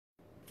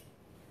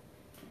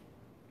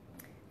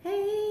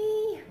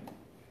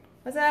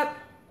What's up?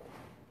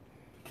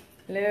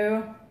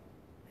 Hello?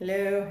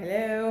 Hello?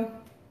 Hello?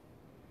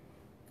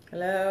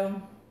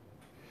 Hello?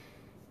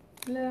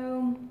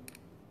 Hello?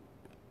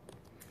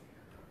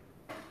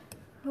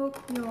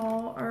 Hope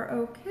y'all are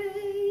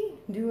okay,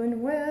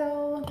 doing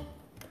well.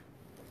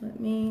 Let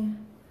me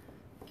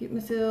get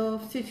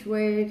myself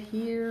situated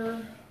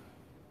here.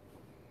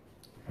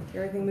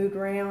 Everything moved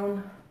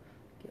around.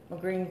 Get my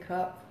green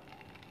cup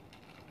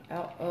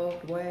out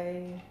of the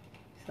way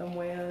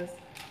somewhere.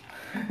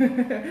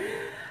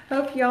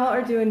 Hope y'all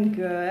are doing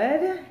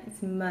good.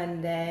 It's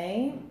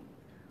Monday,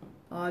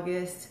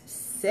 August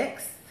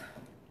 6th.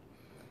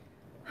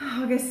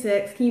 August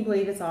 6th. Can you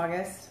believe it's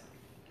August?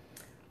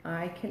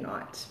 I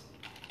cannot.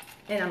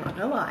 And I'm not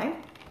gonna lie.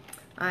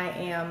 I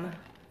am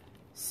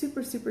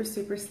super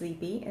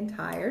sleepy and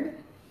tired.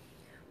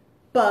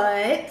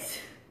 But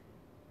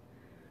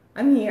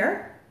I'm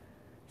here.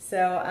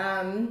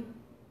 So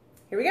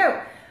here we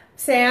go.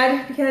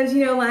 Sad because,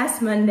 you know,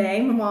 last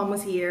Monday my mom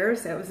was here,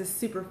 so it was a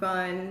super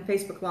fun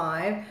Facebook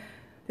Live.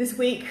 This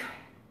week,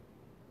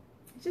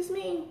 it's just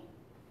me.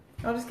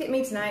 I'll just get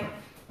me tonight,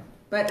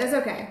 but that's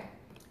okay.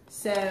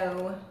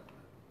 So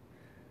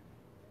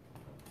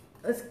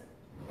let's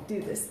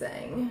do this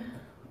thing.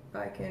 If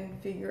I can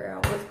figure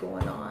out what's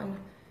going on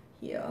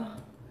here.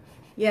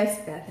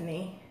 Yes,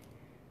 Bethany,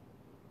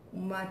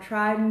 my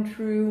tried and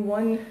true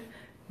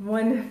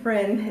one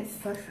friend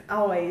that's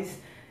always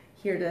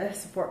here to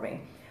support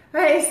me.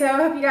 Okay, so I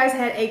hope you guys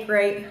had a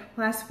great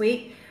last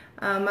week.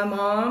 My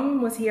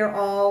mom was here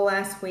all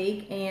last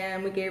week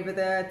and we gave her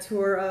the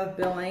tour of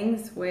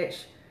Billings,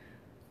 which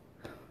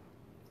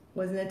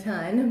wasn't a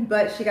ton,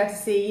 but she got to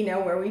see, you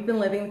know, where we've been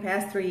living the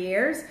past 3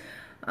 years.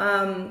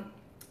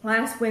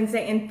 Last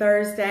Wednesday and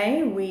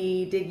Thursday,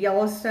 we did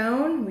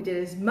Yellowstone. We did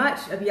as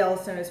much of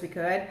Yellowstone as we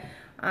could.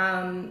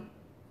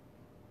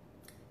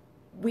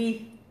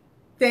 We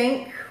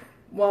think,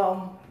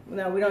 well,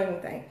 no, we don't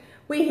even think.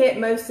 We hit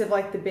most of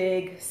like the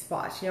big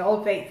spots, you know,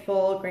 Old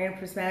Faithful, Grand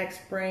Prismatic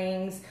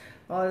Springs,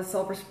 a lot of the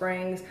Sulphur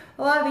Springs,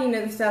 a lot of the, you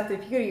know, the stuff that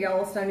if you go to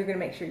Yellowstone, you're going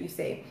to make sure you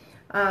see.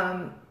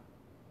 But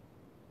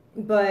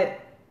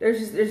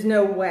there's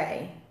no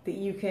way that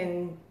you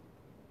can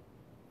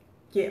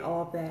get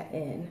all of that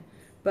in.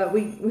 But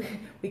we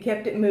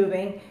kept it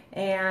moving,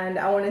 and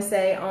I want to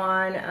say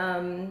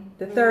on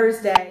the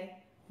Thursday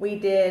we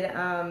did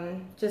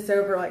just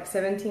over like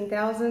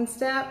 17,000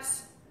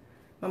 steps.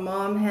 My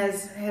mom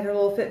has had her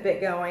little Fitbit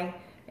going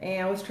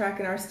and was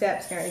tracking our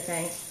steps and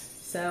everything.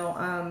 So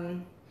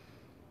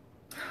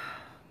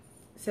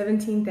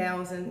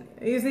 17,000.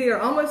 It was either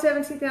almost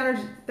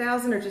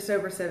 17,000 or just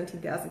over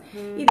 17,000.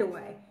 Either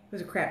way, it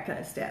was a crap ton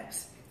of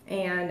steps.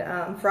 And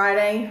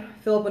Friday,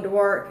 Philip went to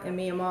work, and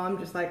me and Mom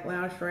just like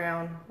lounged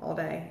around all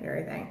day and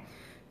everything.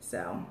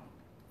 So,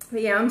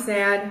 but yeah, I'm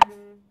sad.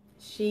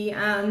 She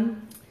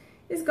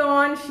is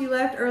gone. She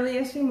left early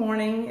yesterday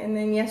morning, and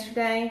then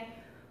yesterday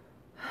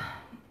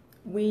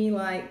we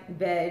like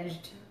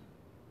vegged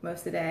most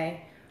of the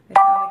day. I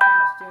sat on the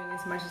couch doing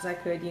as much as I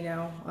could, you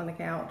know, on the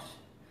couch.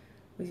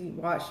 We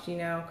watched, you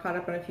know, caught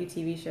up on a few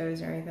TV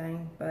shows and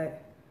everything.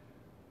 But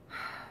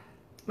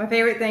my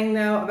favorite thing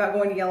though about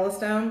going to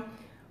Yellowstone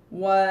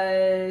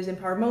was,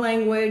 and part of my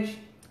language,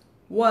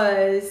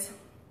 was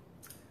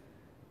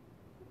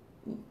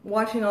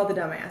watching all the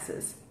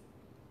dumbasses.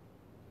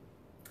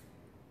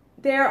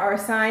 There are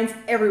signs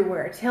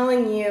everywhere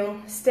telling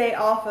you stay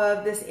off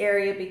of this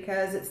area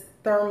because it's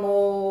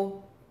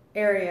thermal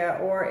area,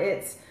 or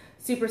it's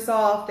super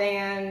soft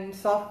and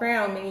soft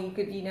ground, meaning you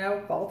could, you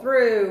know, fall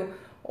through,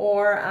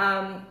 or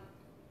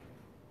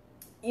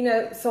you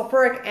know,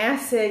 sulfuric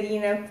acid,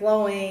 you know,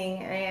 flowing,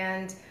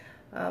 and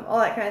all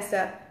that kind of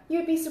stuff.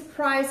 You'd be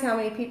surprised how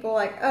many people are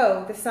like,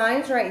 oh, the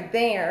sign's right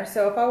there,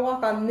 so if I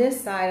walk on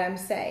this side, I'm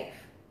safe.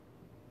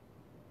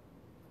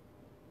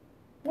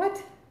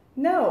 What?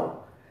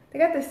 No. They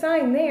got the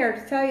sign there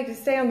to tell you to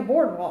stay on the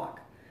boardwalk.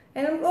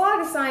 And a lot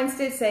of the signs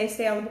did say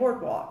stay on the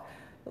boardwalk.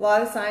 A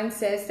lot of the signs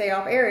said stay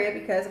off area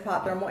because of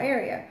hot thermal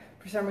area.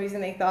 For some reason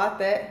they thought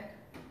that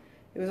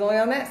it was only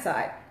on that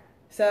side.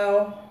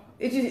 So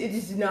it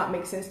just did not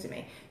make sense to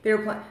me. They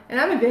were playing,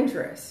 and I'm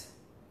adventurous,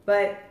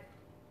 but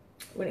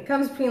when it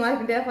comes between life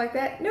and death like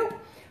that, nope.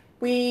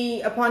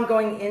 We, upon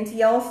going into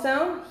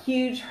Yellowstone,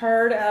 huge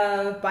herd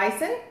of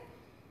bison.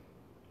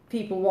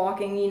 People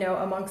walking, you know,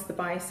 amongst the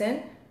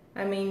bison.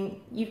 I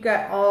mean, you've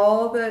got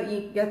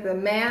you got the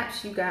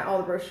maps, you've got all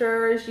the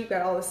brochures, you've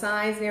got all the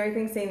signs and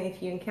everything saying that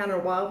if you encounter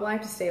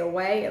wildlife to stay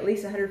away, at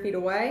least 100 feet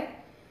away.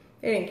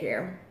 They didn't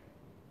care.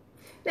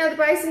 Now, the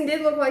bison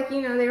did look like,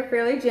 you know, they were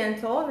fairly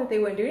gentle and that they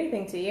wouldn't do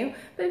anything to you.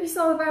 But if you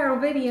saw the viral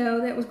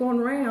video that was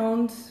going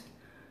around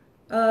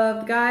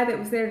of the guy that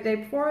was there the day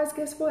before us,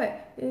 guess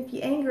what? If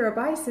you anger a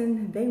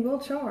bison, they will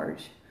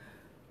charge.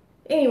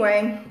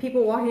 Anyway,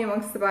 people walking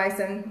amongst the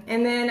bison.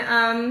 And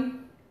then,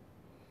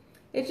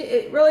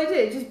 it really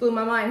did. It just blew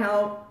my mind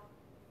how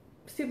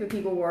stupid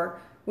people were.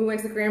 We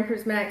went to the Grand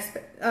Prismatic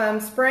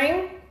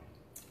Spring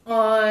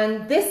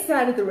on this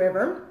side of the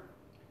river.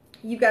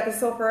 You've got the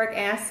sulfuric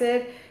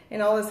acid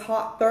and all this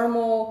hot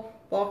thermal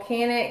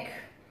volcanic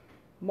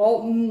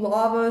molten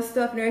lava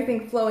stuff and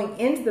everything flowing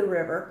into the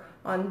river.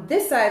 On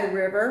this side of the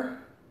river,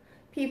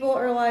 people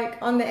are like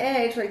on the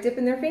edge, like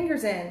dipping their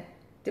fingers in,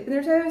 dipping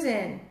their toes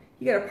in.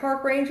 You got a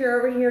park ranger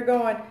over here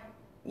going,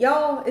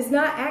 y'all, it's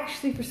not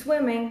actually for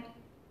swimming.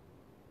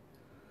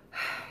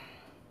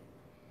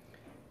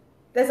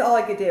 That's all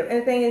I could do.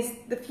 And the thing is,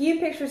 the few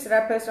pictures that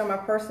I posted on my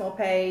personal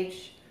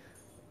page,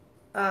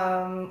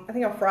 I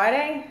think on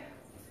Friday,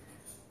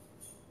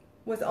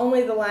 was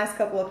only the last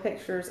couple of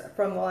pictures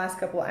from the last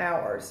couple of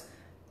hours.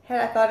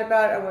 Had I thought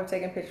about it, I would have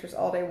taken pictures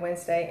all day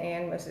Wednesday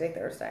and most of the day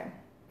Thursday.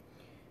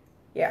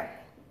 Yeah,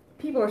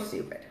 people are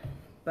stupid.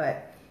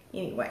 But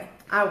anyway,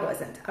 I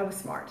wasn't. I was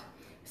smart.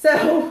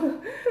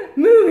 So,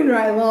 moving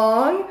right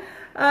along.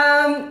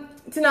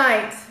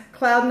 Tonight,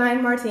 Cloud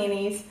Nine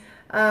Martinis.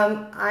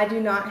 I do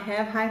not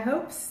have high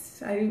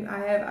hopes.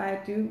 I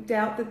do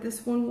doubt that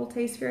this one will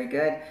taste very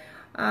good.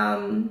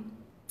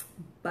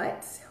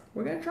 But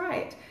we're going to try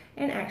it.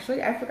 And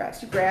actually, I forgot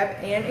to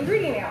grab an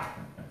ingredient out.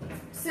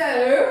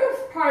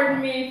 So,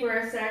 pardon me for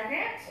a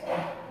second.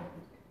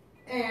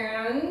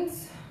 And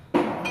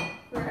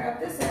grab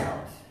this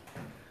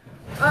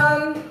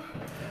out.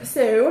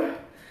 So,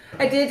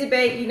 I did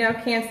debate, you know,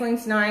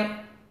 canceling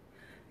tonight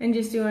and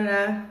just doing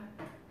a,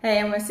 hey,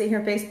 I'm going to sit here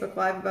on Facebook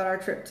Live about our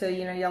trip to,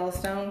 you know,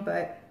 Yellowstone,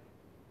 but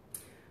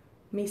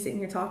me sitting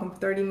here talking for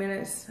 30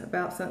 minutes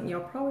about something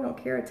y'all probably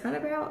don't care a ton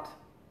about,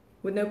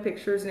 with no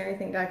pictures and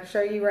everything that I can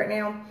show you right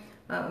now,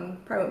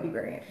 probably won't be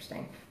very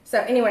interesting. So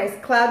anyways,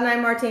 Cloud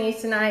Nine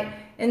Martinis tonight.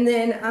 And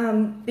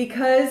then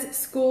because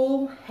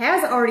school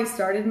has already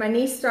started, my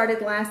niece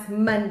started last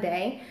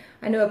Monday.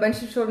 I know a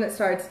bunch of children that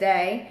started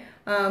today.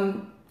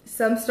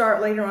 Some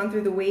start later on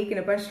through the week and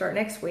a bunch start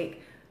next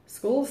week.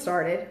 School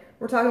started.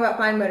 We're talking about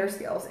fine motor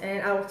skills,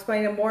 and I'll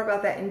explain more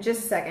about that in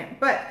just a second.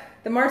 But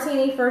the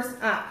martini first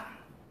up.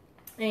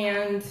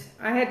 And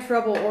I had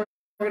trouble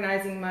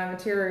organizing my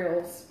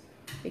materials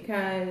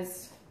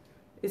because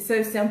it's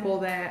so simple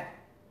that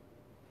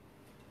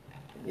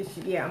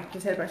yeah,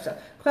 just had a bunch of stuff.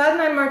 Cloud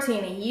Nine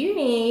Martini. You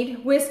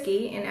need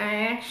whiskey, and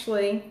I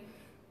actually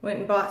went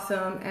and bought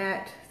some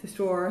at the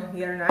store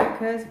the other night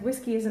because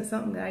whiskey isn't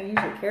something that I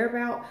usually care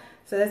about.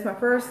 So that's my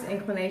first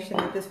inclination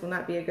that this will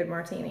not be a good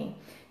martini.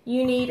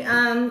 You need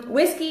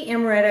whiskey,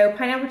 amaretto,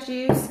 pineapple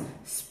juice,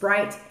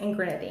 Sprite, and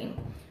grenadine.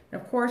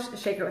 And of course, a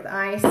shaker with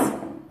ice.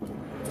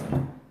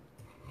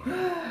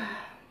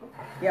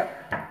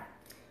 Yep.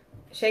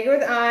 Shaker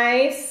with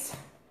ice.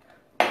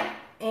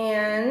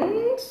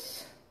 And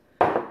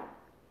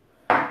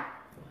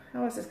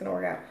how is this going to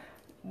work out?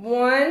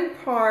 1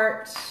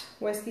 part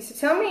whiskey. So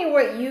tell me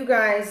what you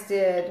guys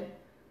did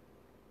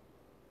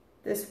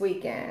this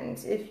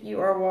weekend if you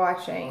are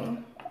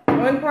watching.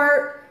 1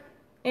 part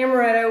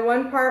amaretto,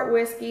 1 part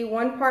whiskey,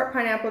 1 part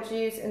pineapple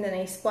juice, and then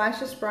a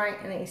splash of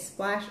Sprite and a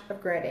splash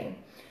of grenadine.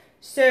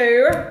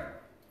 So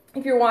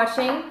if you're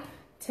watching,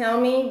 tell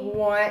me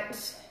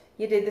what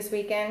you did this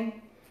weekend.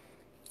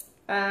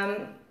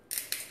 I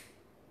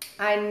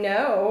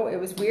know it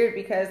was weird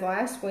because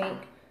last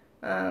week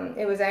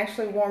it was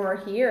actually warmer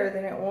here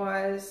than it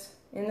was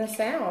in the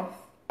south.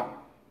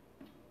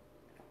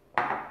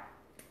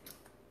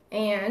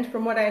 And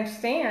from what I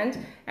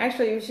understand,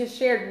 actually it was just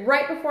shared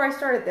right before I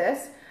started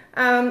this.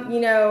 You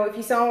know, if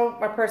you saw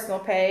my personal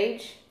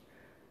page,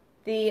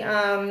 the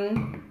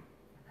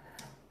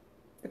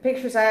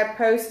pictures I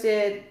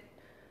posted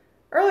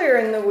earlier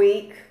in the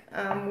week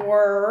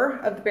were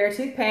of the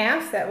Beartooth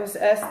Pass. That was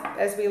us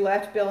as we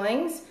left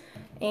Billings,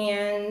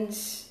 and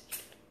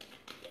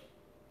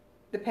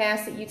the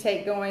pass that you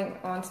take going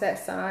onto that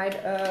side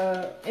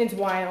into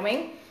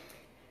Wyoming.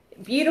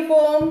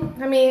 Beautiful.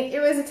 I mean, it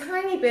was a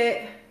tiny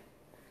bit.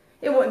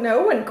 It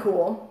wasn't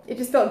cool. It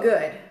just felt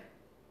good.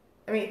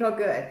 I mean, it felt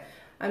good.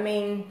 I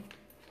mean,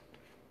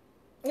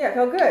 yeah, it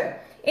felt good.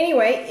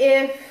 Anyway,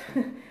 if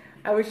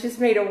I was just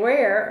made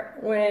aware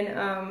when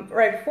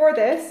right before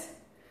this,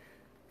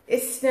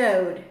 it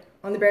snowed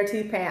on the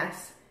Beartooth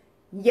Pass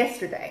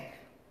yesterday.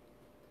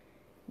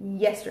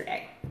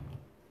 Yesterday.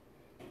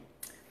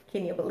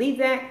 Can you believe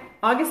that?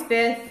 August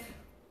 5th,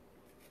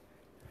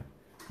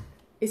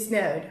 it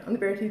snowed on the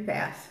Beartooth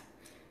Pass.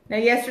 Now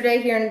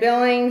yesterday here in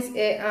Billings,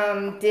 it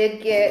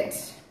did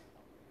get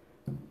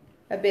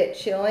a bit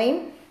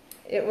chilly.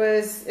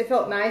 It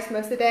felt nice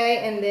most of the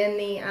day, and then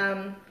the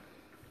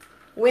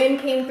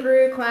wind came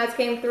through, clouds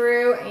came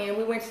through, and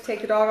we went to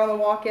take the dog on the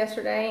walk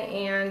yesterday,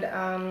 and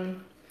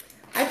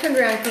I turned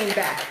around and came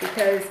back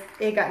because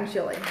it had gotten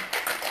chilly.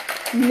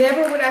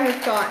 Never would I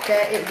have thought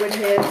that it would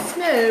have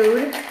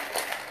snowed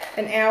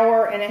an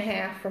hour and a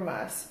half from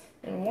us.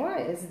 And why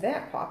is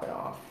that popping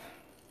off?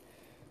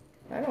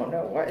 I don't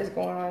know what is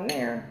going on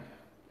there.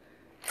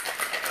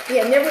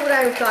 Yeah, never would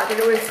I have thought that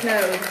it would have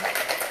snowed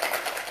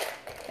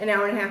an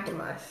hour and a half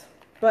from us.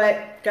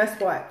 But guess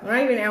what?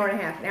 Not even an hour and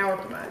a half, an hour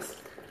from us.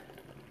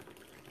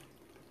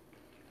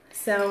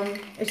 So,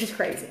 it's just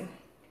crazy.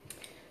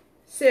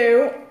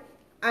 So,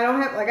 I don't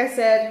have, like I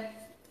said,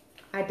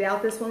 I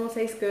doubt this one will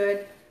taste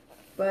good,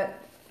 but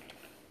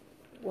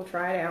we'll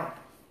try it out.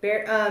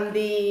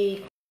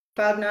 The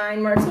Cloud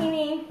Nine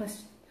Martini.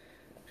 Let's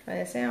try try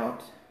this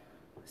out.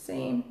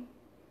 See?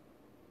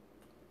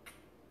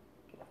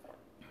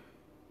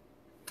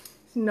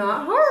 It's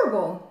not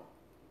horrible.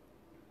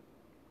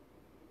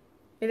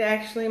 It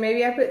actually,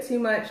 maybe I put too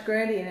much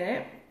grenadine in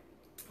it,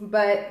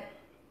 but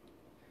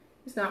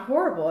it's not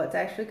horrible. It's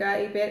actually got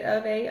a bit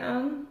of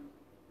a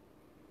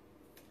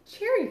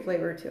cherry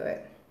flavor to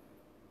it.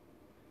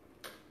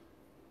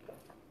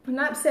 I'm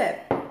not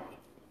upset.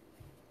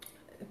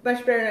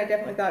 Much better than I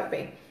definitely thought it'd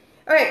be.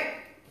 All right,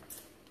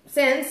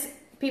 since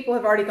people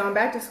have already gone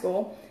back to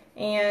school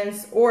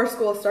or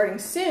school is starting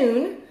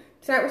soon,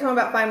 tonight we're talking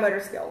about fine motor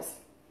skills.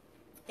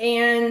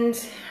 And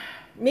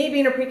me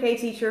being a pre-K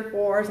teacher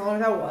for as long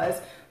as I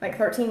was, like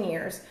 13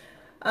 years,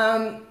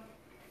 you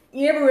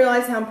never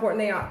realize how important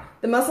they are.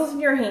 The muscles in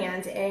your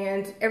hands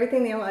and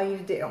everything they allow you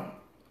to do.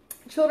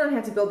 Children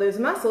have to build those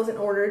muscles in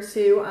order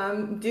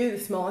to do the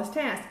smallest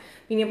tasks.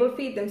 Being able to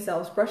feed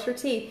themselves, brush their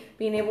teeth,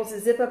 being able to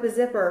zip up a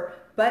zipper,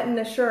 button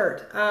a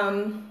shirt,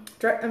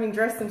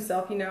 dress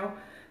themselves, you know,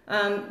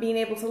 being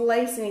able to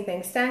lace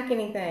anything, stack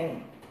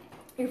anything.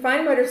 Your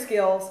fine motor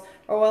skills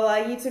will allow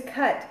you to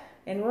cut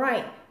and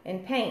write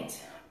and paint.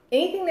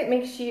 Anything that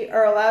makes you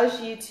or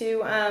allows you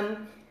to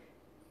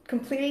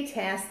complete a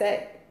task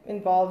that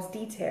involves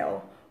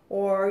detail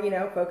or, you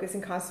know, focus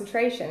and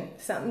concentration,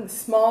 something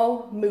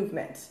small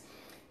movements.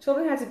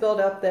 Children have to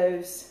build up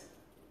those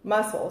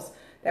muscles.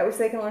 That way so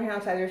they can learn how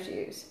to tie their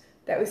shoes.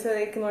 That way so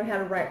they can learn how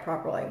to write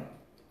properly.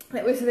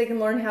 That way so they can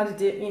learn how to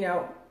do, you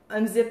know,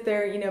 unzip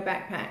their, you know,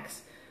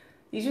 backpacks.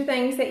 These are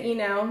things that, you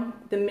know,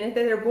 the minute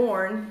that they're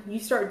born, you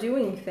start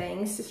doing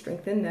things to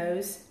strengthen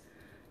those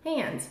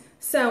hands.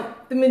 So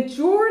the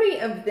majority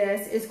of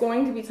this is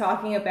going to be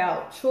talking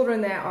about children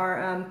that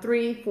are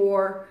 3,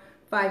 4,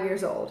 5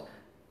 years old.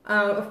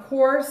 Of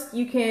course,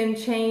 you can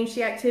change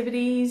the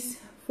activities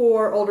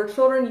for older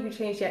children. You can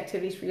change the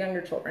activities for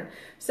younger children.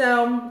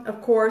 So,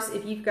 of course,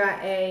 if you've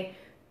got a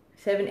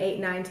 7, 8,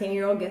 9,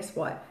 10-year-old, guess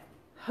what?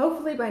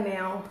 Hopefully by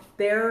now,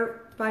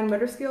 their fine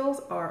motor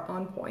skills are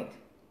on point.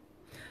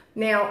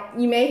 Now,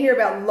 you may hear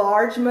about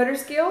large motor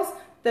skills.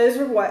 Those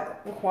are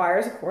what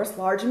requires, of course,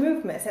 large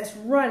movements. That's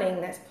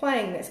running, that's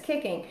playing, that's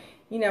kicking,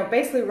 you know,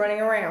 basically running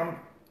around,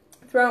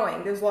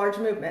 throwing, those large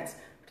movements.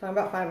 We're talking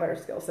about fine motor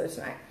skills so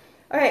tonight.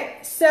 Okay,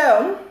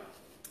 so,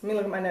 let me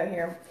look at my note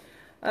here.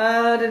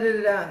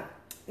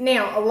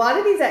 Now, a lot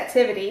of these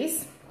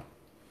activities,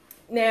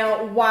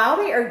 now, while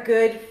they are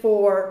good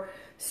for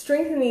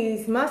strengthening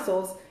these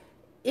muscles,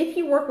 if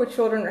you work with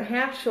children or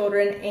have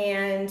children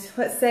and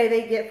let's say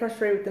they get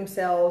frustrated with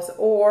themselves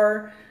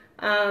or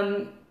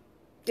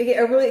they get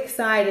overly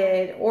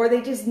excited or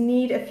they just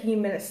need a few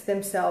minutes to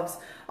themselves,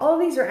 all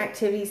of these are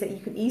activities that you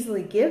can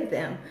easily give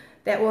them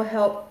that will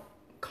help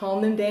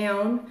calm them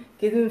down,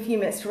 give them a few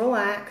minutes to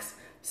relax.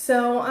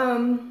 So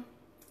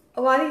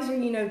a lot of these are,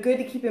 you know, good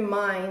to keep in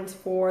mind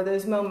for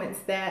those moments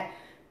that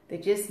they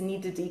just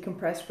need to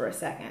decompress for a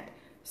second.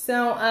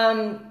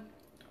 So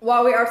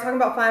while we are talking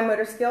about fine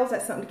motor skills,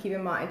 that's something to keep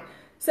in mind.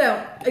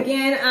 So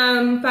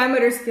again, fine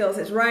motor skills,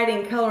 it's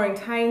writing, coloring,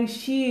 tying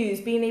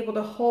shoes, being able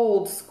to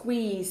hold,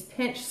 squeeze,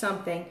 pinch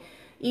something,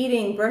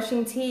 eating,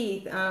 brushing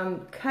teeth,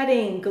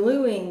 cutting,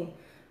 gluing,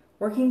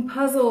 working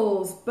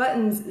puzzles,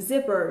 buttons,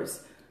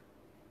 zippers,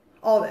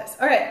 all this.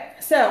 All right,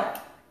 so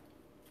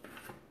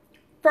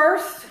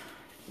first,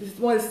 this is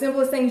one of the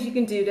simplest things you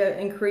can do to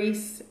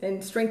increase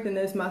and strengthen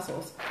those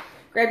muscles.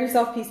 Grab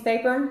yourself a piece of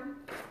paper,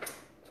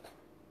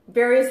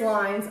 various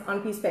lines on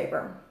a piece of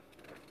paper.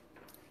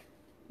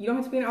 You don't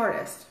have to be an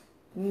artist,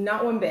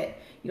 not one bit.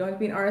 You don't have to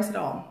be an artist at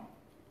all.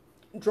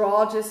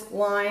 Draw just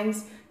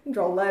lines, you can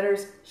draw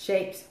letters,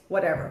 shapes,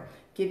 whatever.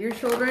 Give your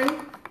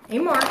children a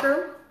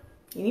marker,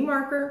 any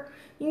marker.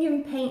 You can give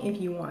them paint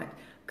if you want,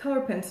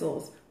 color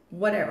pencils,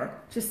 whatever.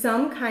 Just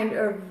some kind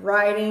of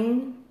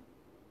writing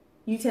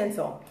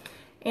utensil.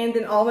 And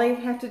then all they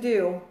have to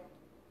do,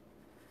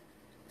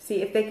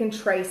 see if they can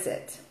trace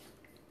it.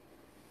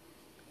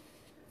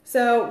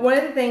 So one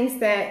of the things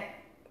that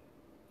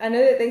I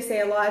know that they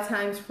say a lot of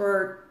times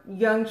for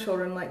young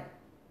children, like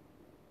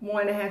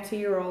 1.5,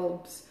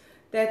 2-year-olds,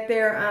 that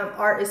their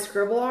art is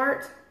scribble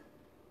art.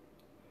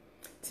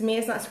 To me,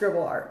 it's not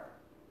scribble art.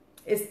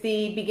 It's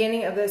the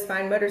beginning of those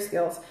fine motor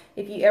skills.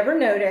 If you ever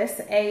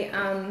notice if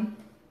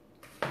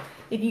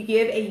you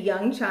give a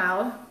young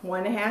child,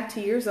 1.5,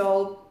 2 years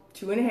old,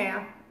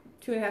 2.5,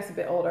 2.5 is a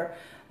bit older.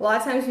 A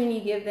lot of times when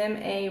you give them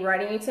a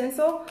writing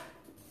utensil,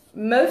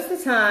 most of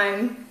the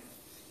time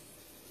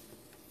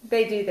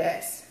they do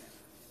this.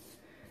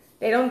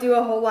 They don't do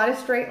a whole lot of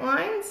straight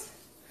lines.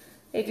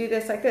 They do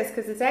this like this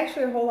because it's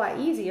actually a whole lot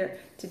easier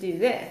to do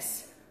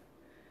this.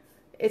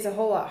 It's a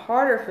whole lot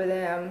harder for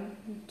them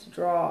to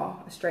draw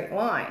a straight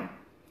line.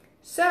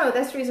 So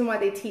that's the reason why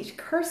they teach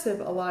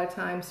cursive a lot of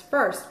times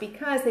first,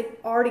 because they've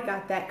already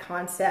got that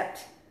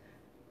concept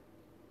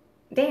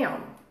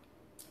down.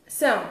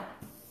 So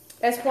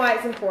that's why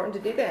it's important to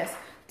do this.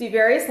 Do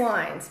various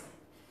lines.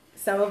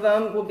 Some of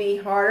them will be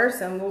harder,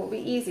 some will be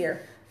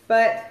easier.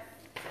 But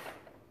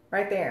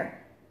right there.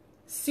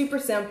 Super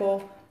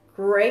simple,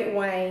 great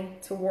way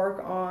to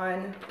work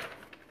on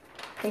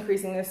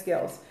increasing those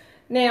skills.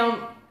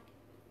 Now,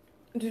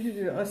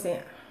 let's see.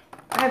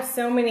 I have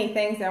so many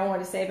things that I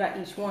want to say about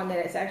each one that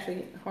it's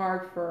actually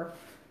hard for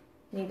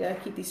me to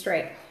keep these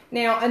straight.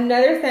 Now,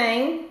 another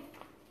thing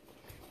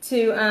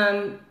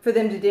for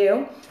them to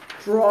do,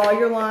 draw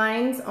your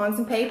lines on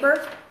some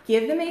paper.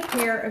 Give them a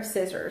pair of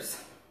scissors.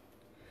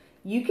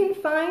 You can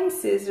find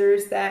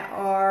scissors that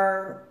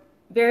are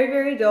very,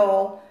 very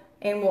dull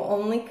and will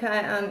only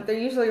cut, they're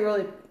usually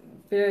really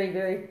very,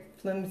 very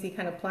flimsy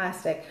kind of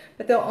plastic,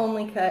 but they'll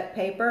only cut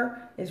paper.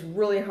 It's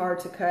really hard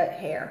to cut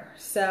hair.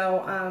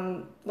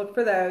 So look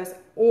for those,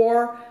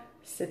 or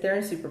sit there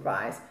and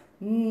supervise.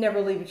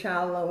 Never leave a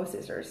child alone with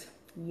scissors.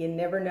 You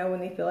never know when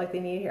they feel like they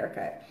need a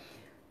haircut.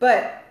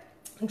 But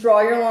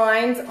draw your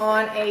lines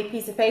on a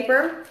piece of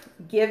paper.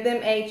 Give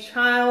them a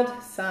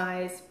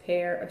child-sized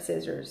pair of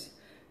scissors.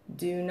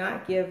 Do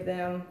not give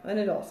them an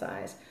adult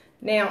size.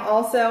 Now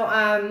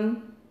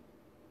also,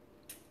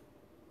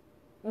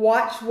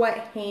 watch what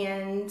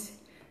hand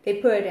they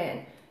put it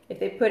in. If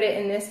they put it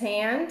in this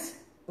hand,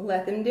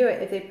 let them do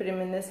it. If they put them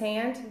in this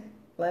hand,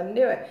 let them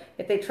do it.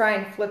 If they try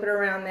and flip it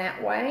around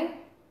that way,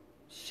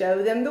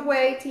 show them the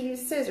way to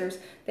use scissors.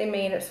 They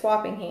may end up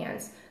swapping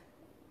hands.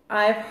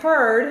 I've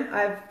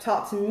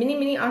talked to many,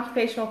 many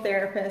occupational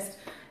therapists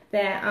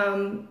that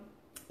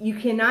you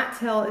cannot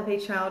tell if a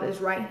child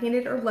is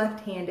right-handed or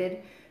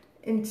left-handed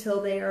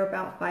until they are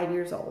about 5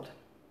 years old.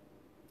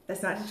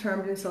 That's not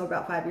determined until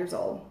about 5 years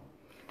old.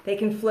 They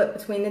can flip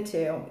between the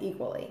two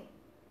equally.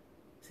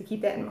 So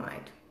keep that in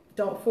mind.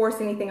 Don't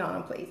force anything on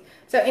them, please.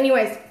 So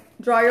anyways,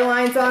 draw your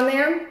lines on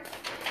there.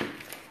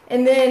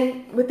 And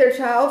then with their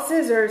child's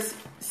scissors,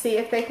 see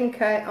if they can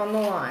cut on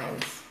the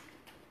lines.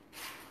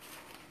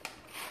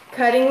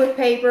 Cutting with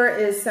paper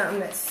is something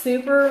that's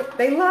super,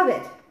 they love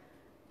it.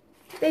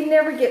 They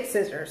never get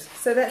scissors.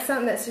 So that's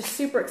something that's just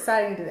super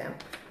exciting to them.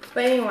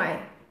 But anyway,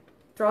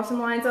 draw some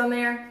lines on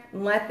there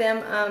and let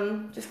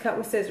them just cut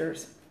with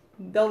scissors.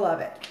 They'll love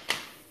it.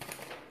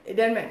 It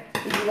doesn't matter.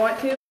 If you want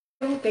to,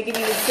 they can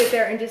even sit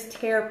there and just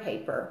tear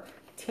paper.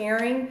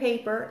 Tearing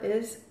paper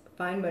is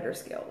fine motor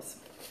skills.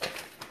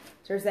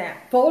 There's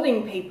that.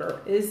 Folding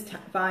paper is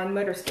fine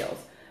motor skills.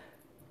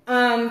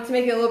 To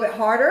make it a little bit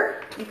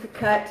harder, you could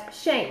cut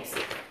shapes.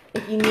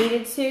 If you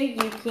needed to,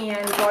 you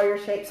can draw your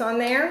shapes on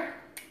there.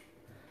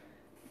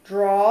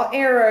 Draw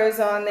arrows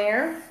on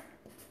there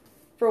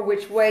for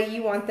which way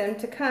you want them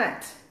to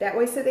cut. That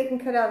way so they can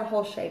cut out a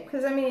whole shape.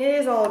 Because, I mean, it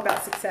is all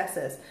about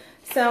successes.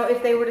 So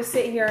if they were to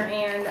sit here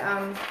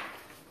and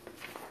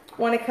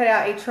want to cut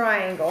out a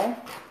triangle,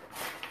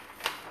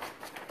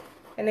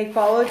 and they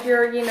followed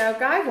your,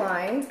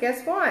 guidelines,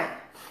 guess what?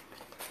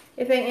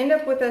 If they end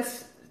up with a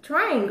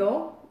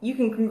triangle, you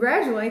can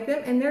congratulate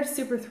them and they're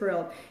super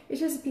thrilled.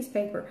 It's just a piece of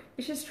paper.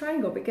 It's just a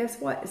triangle, but guess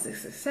what? It's a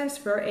success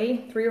for a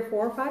 3 or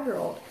 4 or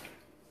 5-year-old.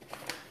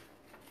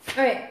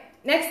 All right,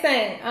 next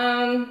thing,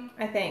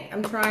 I think,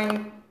 I'm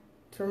trying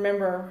to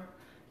remember.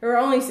 There are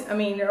only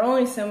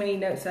so many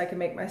notes I can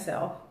make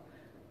myself.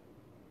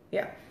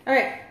 Yeah. All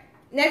right,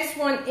 next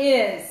one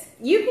is,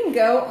 you can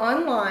go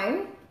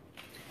online,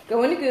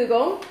 go into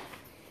Google,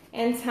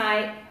 and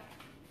type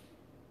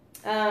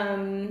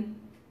fine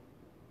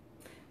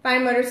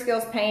motor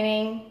skills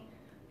painting,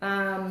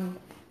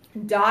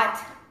 dot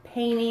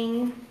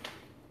painting,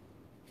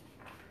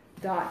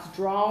 dots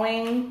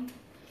drawing,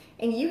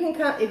 and you can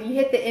come, if you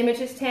hit the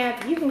images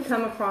tab, you can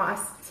come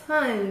across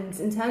tons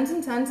and tons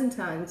and tons and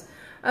tons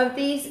of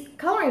these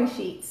coloring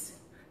sheets.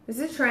 This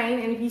is a train,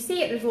 and if you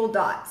see it, there's little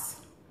dots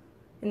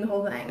in the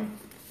whole thing.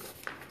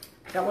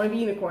 Got one of a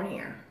unicorn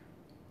here.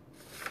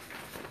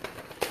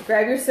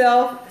 Grab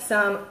yourself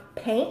some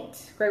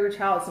paint. Grab your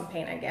child some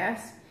paint, I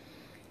guess.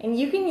 And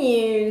you can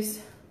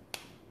use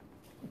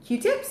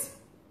Q-tips.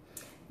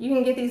 You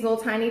can get these little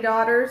tiny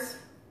daughters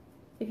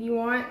if you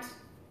want.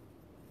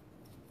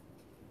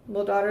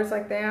 Little daughters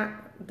like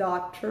that.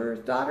 Daughters.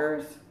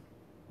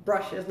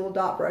 Brushes, little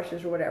dot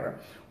brushes or whatever.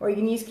 Or you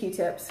can use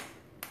Q-tips.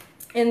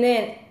 And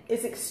then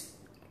it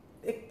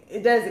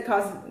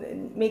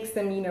makes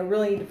them,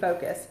 really need to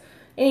focus.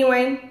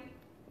 Anyway,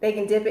 they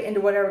can dip it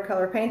into whatever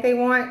color paint they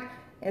want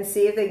and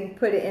see if they can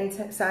put it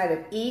inside of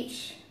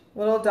each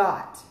little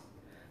dot.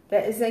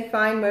 That is a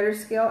fine motor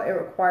skill. It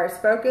requires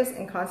focus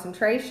and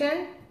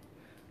concentration.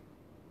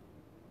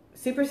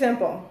 Super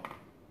simple.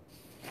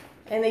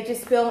 And they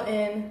just fill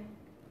in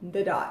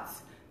the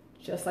dots,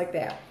 just like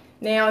that.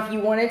 Now, if you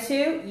wanted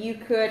to, you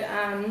could,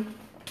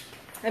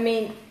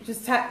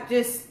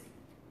 just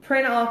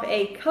print off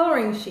a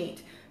coloring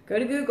sheet. Go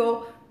to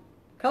Google,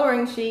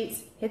 coloring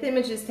sheets, hit the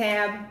images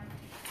tab,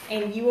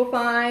 and you will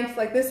find,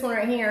 like this one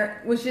right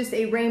here, was just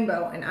a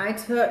rainbow. And I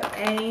took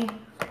a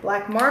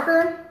black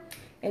marker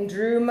and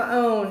drew my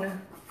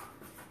own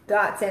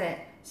dots in it.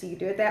 So you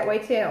can do it that way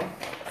too.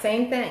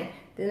 Same thing.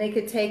 Then they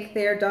could take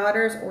their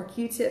daughters or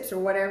Q-tips or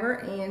whatever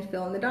and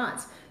fill in the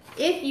dots.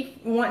 If you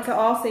want to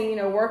also,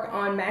 work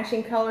on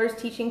matching colors,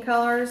 teaching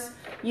colors,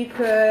 you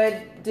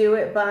could do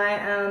it by,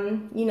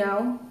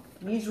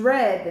 use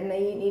red, and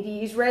they need to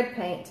use red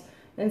paint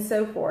and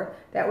so forth.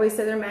 That way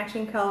so they're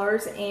matching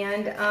colors,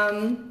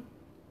 and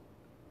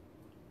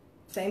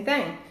same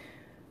thing.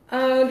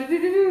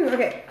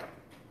 Okay.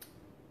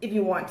 If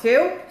you want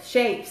to,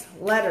 shapes,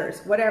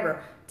 letters,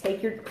 whatever.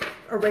 Take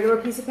a regular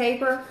piece of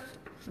paper,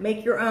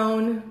 make your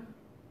own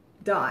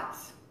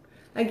dots.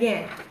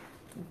 Again,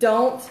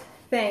 don't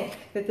think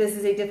that this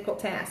is a difficult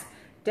task.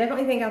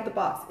 Definitely think out the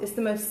box. It's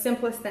the most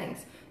simplest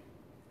things.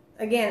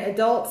 Again,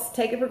 adults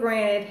take it for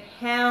granted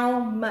how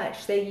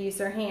much they use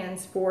their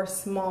hands for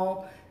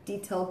small,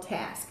 detailed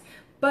tasks.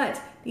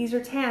 But these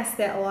are tasks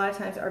that a lot of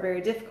times are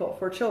very difficult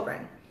for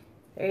children.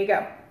 There you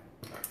go.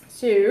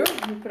 So,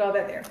 let me put all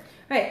that there.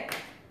 All right,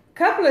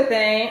 couple of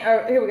things.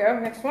 Oh, here we go.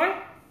 Next one.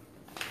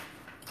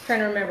 Trying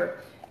to remember.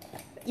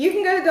 You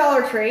can go to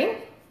Dollar Tree.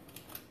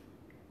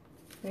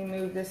 Let me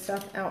move this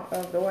stuff out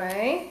of the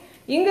way.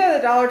 You can go to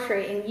the Dollar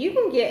Tree and you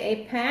can get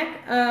a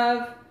pack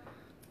of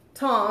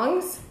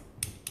tongs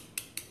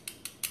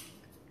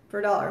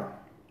for $1.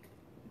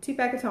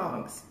 2-pack of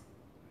tongs.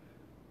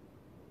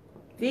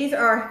 These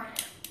are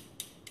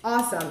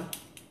awesome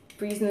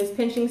for using those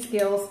pinching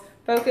skills,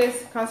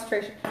 focus,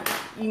 concentration.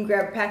 You can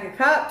grab a pack of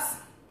cups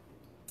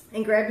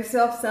and grab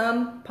yourself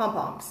some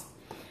pom-poms.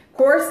 Of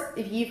course,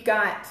 if you've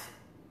got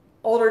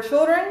older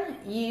children,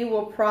 you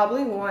will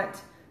probably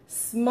want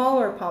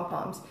smaller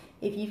pom-poms.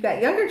 If you've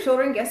got younger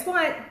children, guess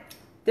what?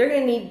 They're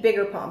going to need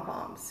bigger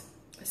pom-poms.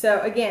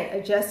 So again,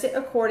 adjust it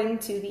according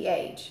to the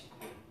age.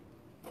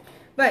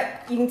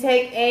 But you can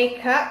take a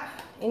cup,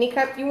 any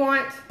cup you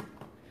want,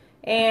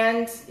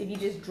 and if you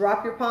just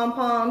drop your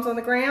pom-poms on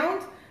the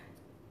ground,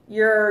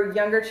 your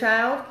younger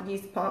child could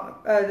use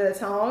the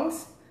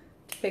tongs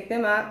to pick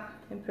them up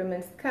and put them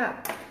into the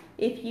cup.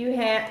 If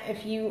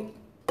you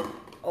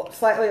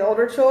slightly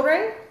older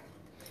children,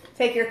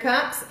 take your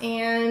cups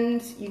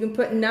and you can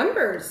put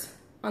numbers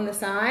on the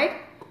side.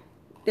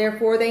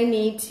 Therefore, they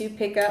need to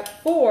pick up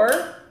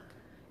 4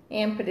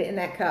 and put it in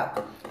that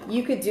cup.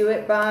 You could do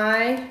it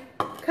by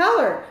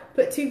color.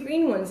 Put 2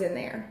 green ones in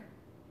there.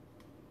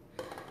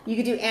 You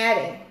could do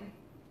adding.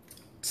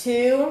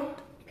 2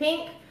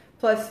 pink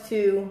plus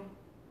 2,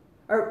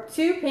 or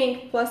 2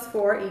 pink plus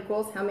 4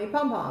 equals how many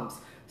pom-poms?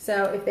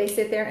 So if they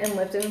sit there and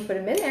lift them and put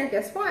them in there,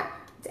 guess what?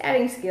 It's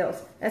adding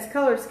skills. That's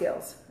color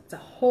skills. It's a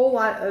whole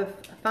lot of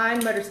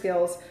fine motor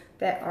skills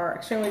that are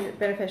extremely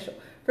beneficial.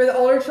 For the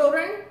older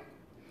children,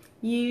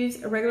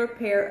 use a regular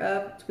pair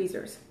of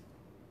tweezers.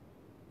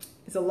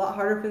 It's a lot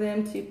harder for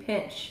them to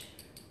pinch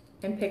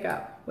and pick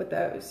up with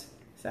those.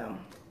 So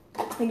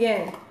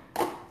again,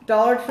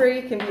 Dollar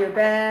Tree can be your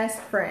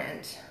best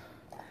friend.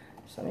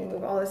 So let me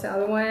move all this out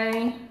of the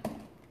way.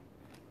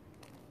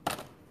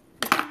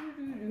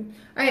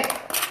 All right.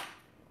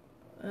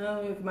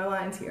 Let me move my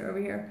lines here, over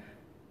here.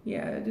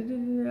 Yeah.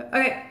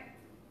 Okay.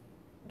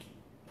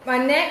 My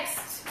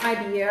next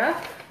idea,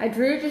 I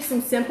drew just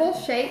some simple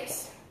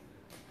shapes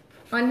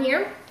on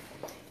here.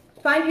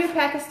 Find you a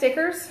pack of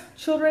stickers.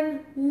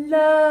 Children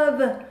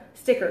love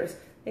stickers.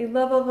 They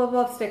love, love, love,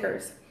 love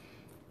stickers.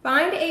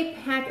 Find a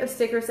pack of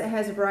stickers that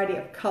has a variety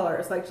of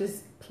colors, like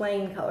just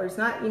plain colors,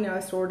 not,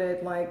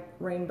 assorted like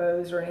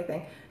rainbows or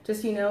anything.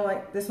 Just,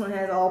 like this one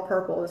has all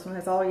purple, this one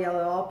has all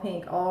yellow, all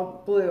pink,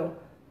 all blue.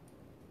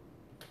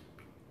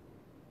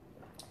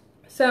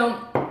 So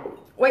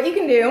what you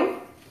can do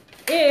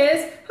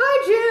is,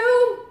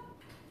 hi Jill!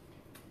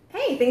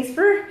 Hey, thanks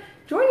for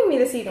joining me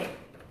this evening.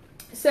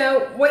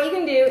 So what you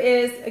can do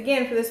is,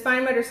 again, for those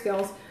fine motor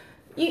skills,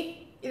 you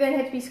don't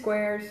have to be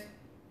squares.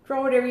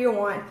 Draw whatever you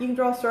want. You can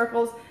draw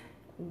circles,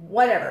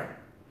 whatever.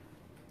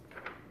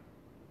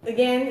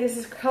 Again, this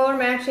is color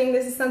matching.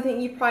 This is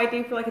something you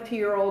probably do for like a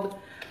 2-year-old.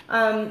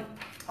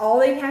 All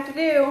they have to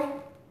do,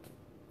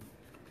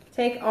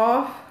 take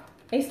off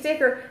a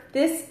sticker.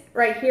 This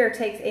right here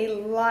takes a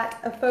lot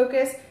of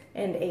focus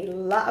and a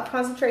lot of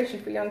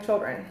concentration for young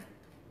children.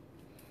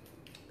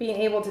 Being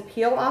able to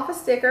peel off a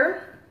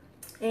sticker,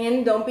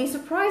 and don't be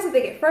surprised if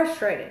they get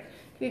frustrated.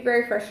 It can be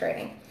very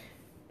frustrating.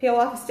 Peel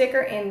off a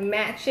sticker and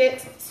match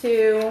it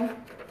to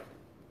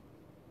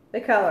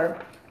the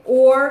color.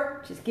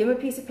 Or just give them a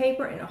piece of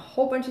paper and a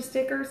whole bunch of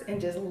stickers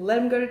and just let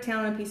them go to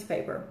town on a piece of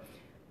paper.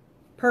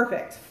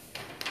 Perfect.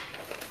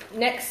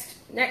 Next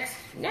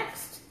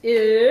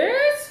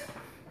is,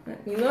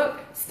 let me look,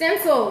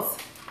 stencils.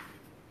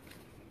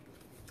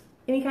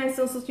 Any kind of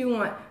stencils you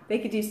want. They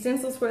could do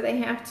stencils where they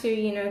have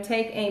to,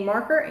 take a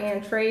marker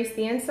and trace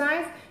the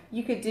insides.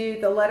 You could do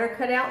the letter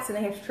cutouts and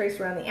they have to trace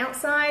around the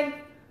outside.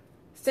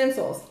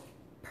 Stencils,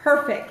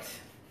 perfect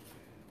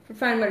for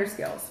fine motor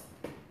skills.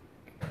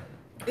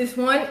 This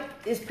one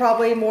is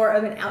probably more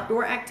of an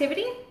outdoor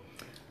activity.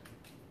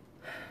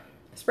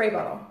 Spray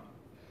bottle.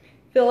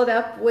 Fill it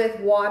up with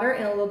water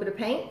and a little bit of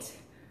paint.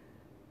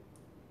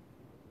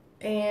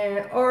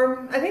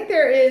 Or I think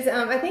there is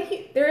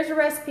a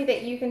recipe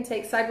that you can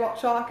take sidewalk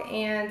chalk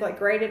and like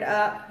grate it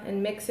up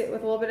and mix it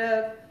with a little bit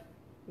of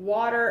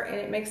water and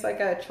it makes like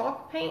a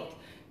chalk paint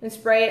and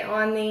spray it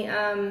on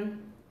the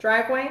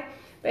driveway.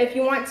 But if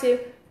you want to,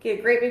 get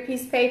a great big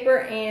piece of paper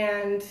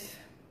and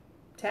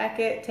tack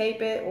it,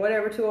 tape it,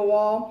 whatever to a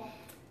wall.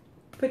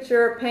 Put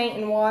your paint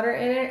and water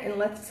in it and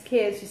let the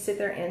kids just sit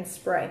there and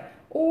spray.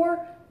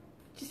 Or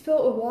just fill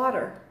it with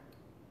water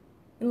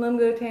and let them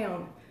go to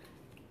town.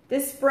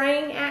 This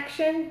spraying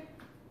action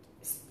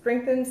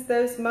strengthens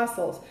those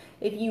muscles.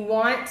 If you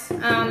want,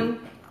 on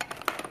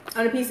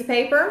a piece of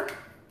paper,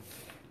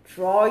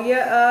 draw you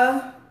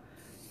a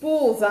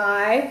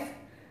bullseye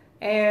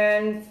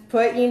and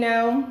put, you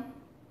know,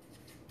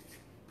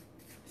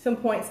 some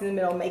points in the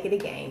middle, make it a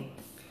game.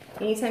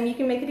 Anytime you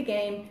can make it a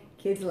game,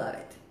 kids love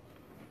it.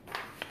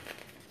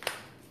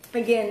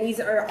 Again,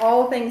 these are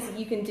all things that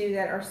you can do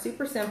that are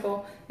super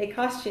simple. They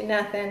cost you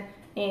nothing,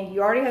 and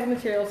you already have the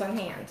materials on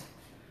hand.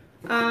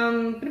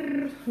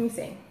 Let me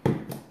see.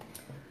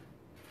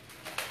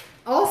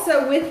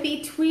 Also, with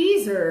the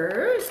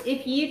tweezers,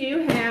 if you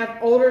do have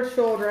older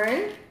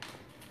children,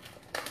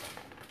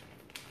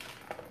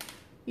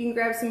 you can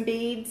grab some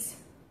beads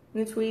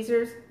and the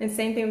tweezers, and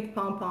same thing with the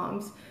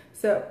pom-poms.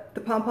 So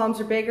the pom-poms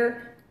are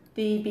bigger,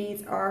 the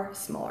beads are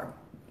smaller.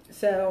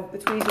 So the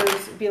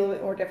tweezers would be a little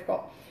bit more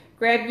difficult.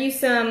 Grab you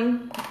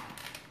some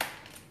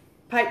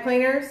pipe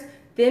cleaners,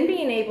 then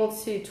being able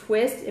to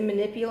twist and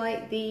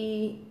manipulate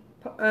the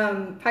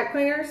pipe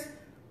cleaners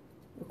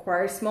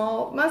requires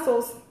small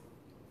muscles.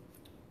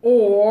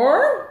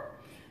 Or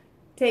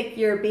take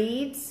your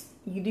beads,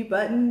 you can do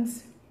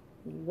buttons,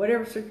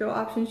 whatever circular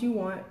options you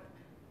want,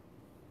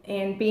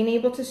 and being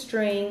able to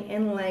string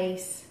and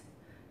lace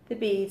the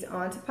beads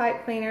onto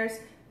pipe cleaners.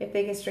 If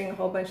they can string a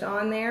whole bunch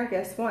on there,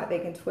 guess what? They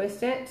can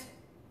twist it.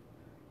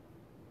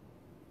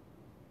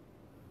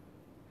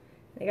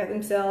 They got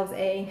themselves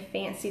a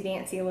fancy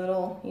dancy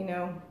little, you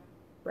know,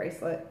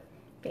 bracelet.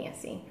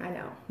 Fancy, I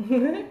know.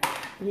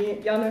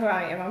 Y'all know who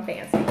I am, I'm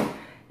fancy.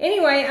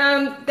 Anyway,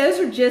 those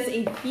are just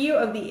a few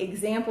of the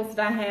examples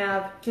that I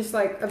have, just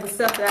like of the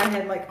stuff that I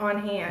had like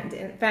on hand.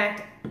 In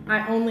fact,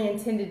 I only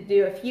intended to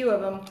do a few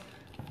of them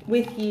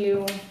with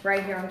you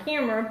right here on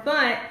camera,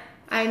 but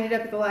I ended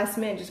up at the last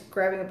minute just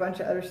grabbing a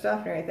bunch of other stuff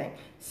and everything.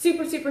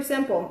 Super, super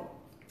simple.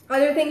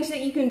 Other things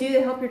that you can do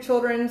to help your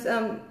children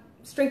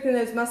strengthen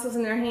those muscles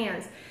in their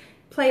hands.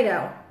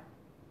 Play-Doh.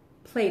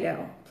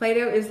 Play-Doh.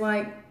 Play-Doh is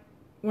like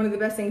one of the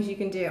best things you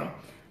can do.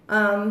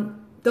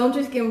 Don't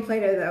just give them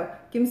Play-Doh though.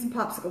 Give them some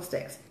popsicle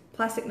sticks,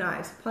 plastic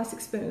knives,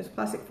 plastic spoons,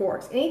 plastic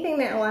forks, anything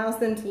that allows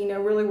them to, you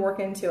know, really work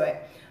into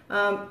it.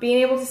 Being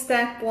able to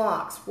stack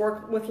blocks,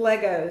 work with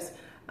Legos,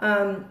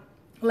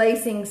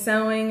 lacing,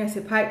 sewing, I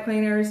said pipe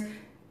cleaners.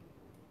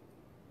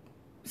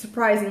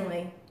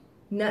 Surprisingly,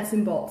 nuts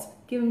and bolts.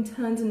 Give them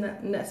tons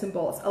of nuts and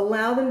bolts.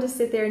 Allow them to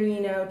sit there and,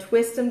 you know,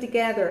 twist them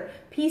together,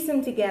 piece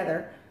them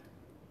together.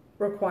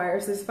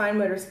 Requires those fine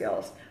motor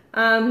skills.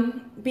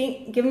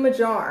 Give them a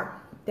jar.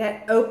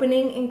 That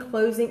opening and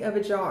closing of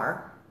a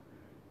jar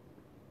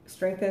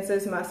strengthens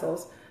those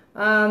muscles.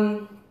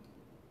 Legos,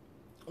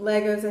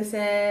 I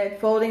said,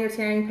 folding or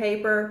tearing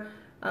paper.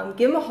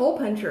 Give them a hole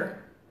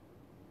puncher.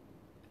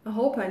 A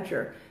hole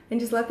puncher. And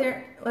just let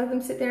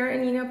them sit there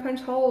and, you know,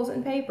 punch holes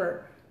in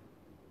paper.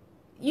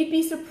 You'd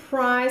be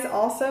surprised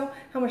also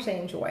how much they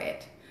enjoy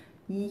it.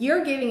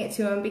 You're giving it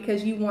to them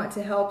because you want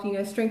to help, you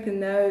know,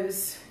 strengthen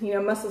those, you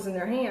know, muscles in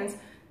their hands.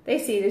 They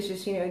see it as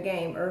just, you know, a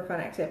game or a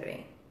fun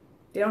activity.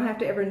 They don't have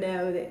to ever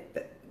know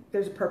that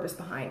there's a purpose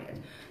behind it.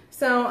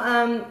 So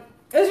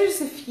those are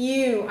just a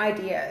few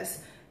ideas.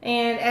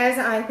 And as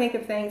I think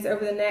of things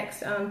over the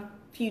next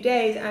few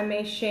days, I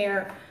may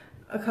share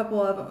a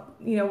couple of,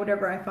 you know,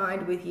 whatever I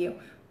find with you.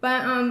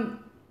 But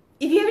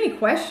if you have any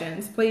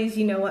questions, please,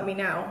 you know, let me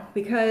know.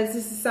 Because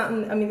this is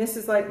something, I mean, this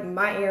is like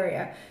my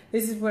area.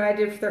 This is what I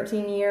did for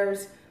 13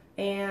 years.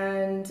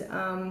 And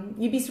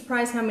you'd be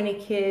surprised how many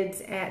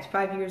kids at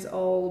 5 years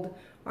old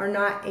are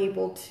not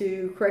able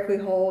to correctly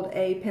hold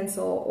a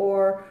pencil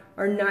or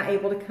are not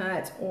able to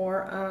cut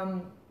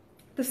or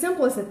the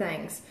simplest of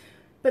things,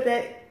 but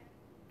that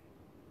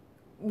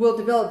will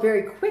develop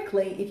very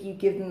quickly if you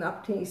give them the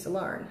opportunities to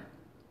learn.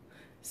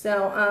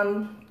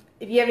 So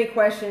if you have any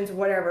questions,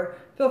 whatever,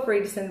 feel free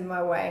to send them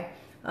my way.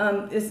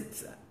 I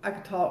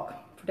could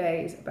talk for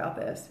days about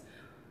this,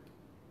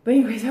 but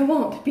anyways, I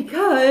won't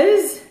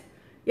because,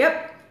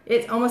 yep,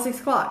 it's almost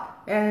 6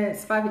 o'clock and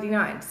it's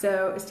 5:59,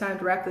 so it's time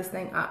to wrap this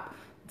thing up.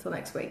 Until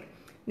next week.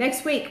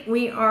 Next week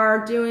we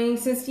are doing,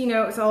 since you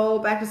know it's all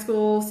back to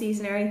school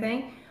season and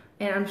everything,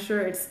 and I'm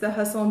sure it's the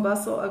hustle and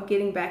bustle of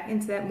getting back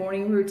into that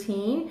morning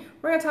routine,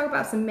 we're going to talk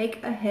about some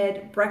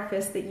make-ahead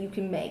breakfast that you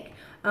can make.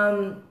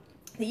 That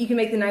you can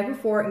make the night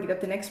before and get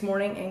up the next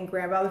morning and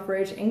grab out of the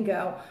fridge and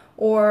go,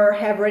 or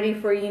have ready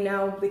for, you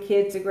know, the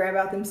kids to grab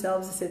out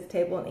themselves to sit at the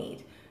table and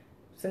eat.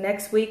 So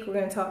next week we're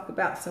going to talk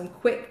about some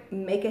quick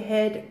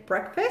make-ahead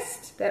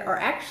breakfasts that are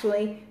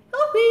actually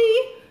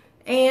healthy.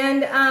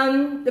 And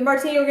the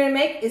martini we're going to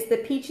make is the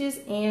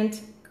peaches and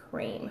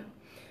cream.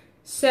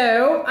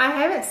 So I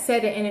haven't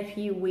said it in a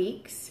few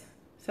weeks,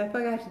 so I feel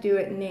like I have to do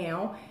it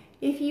now.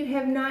 If you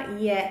have not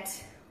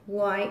yet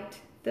liked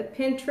the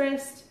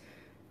Pinterest,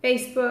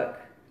 Facebook,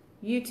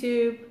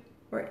 YouTube,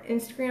 or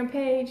Instagram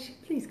page,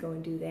 please go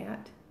and do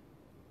that.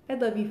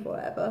 I'd love you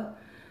forever.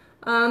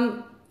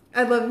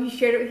 I'd love if you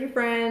shared it with your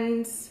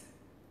friends.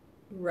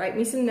 Write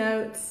me some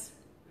notes.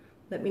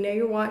 Let me know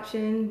you're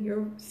watching,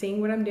 you're seeing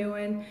what I'm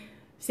doing.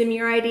 Send me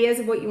your ideas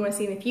of what you want to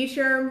see in the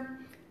future,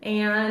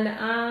 and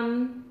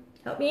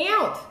help me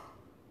out.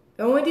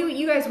 I want to do what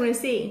you guys want to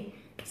see.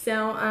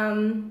 So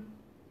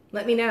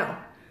let me know.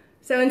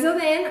 So until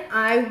then,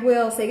 I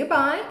will say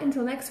goodbye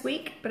until next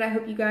week. But I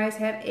hope you guys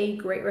have a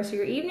great rest of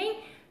your evening,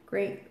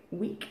 great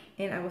week,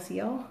 and I will see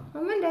y'all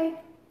on Monday.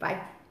 Bye.